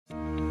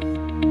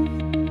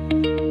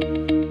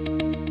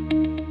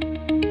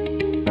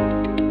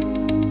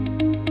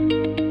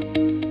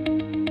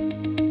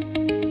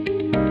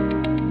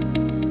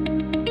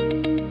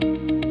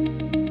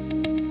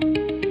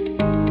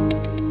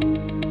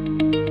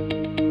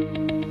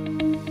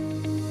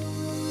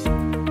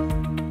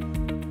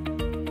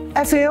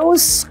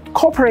FAO's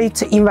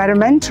Corporate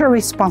Environmental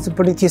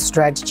Responsibility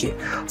Strategy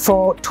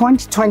for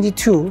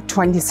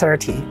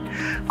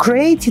 2022-2030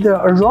 created a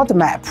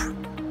roadmap.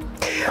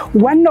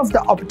 One of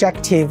the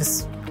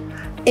objectives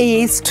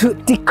is to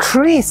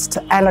decrease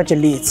energy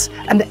needs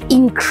and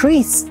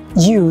increase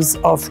use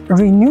of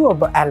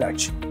renewable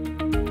energy.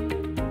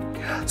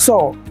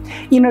 So,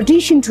 in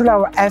addition to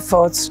our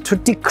efforts to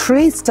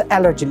decrease the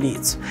energy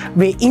needs,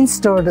 we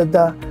installed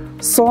the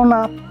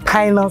solar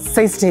panel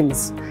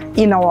systems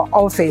in our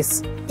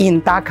office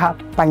in Dhaka,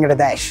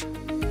 Bangladesh.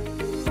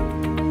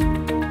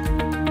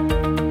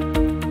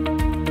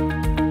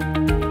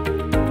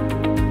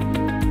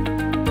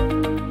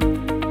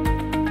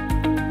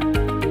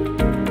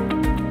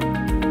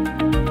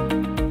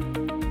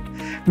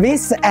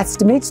 With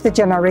estimated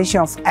generation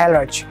of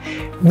energy,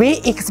 we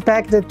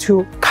expect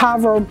to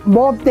cover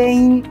more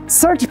than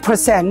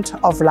 30%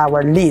 of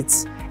our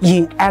needs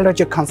in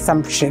energy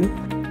consumption.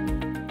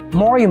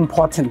 More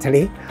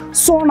importantly,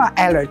 solar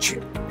energy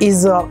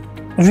is a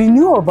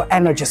renewable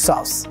energy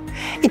source.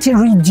 It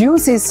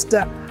reduces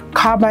the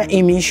carbon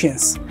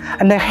emissions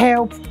and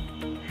helps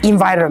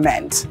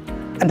environment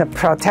and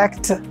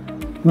protect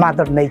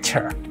Mother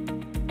Nature.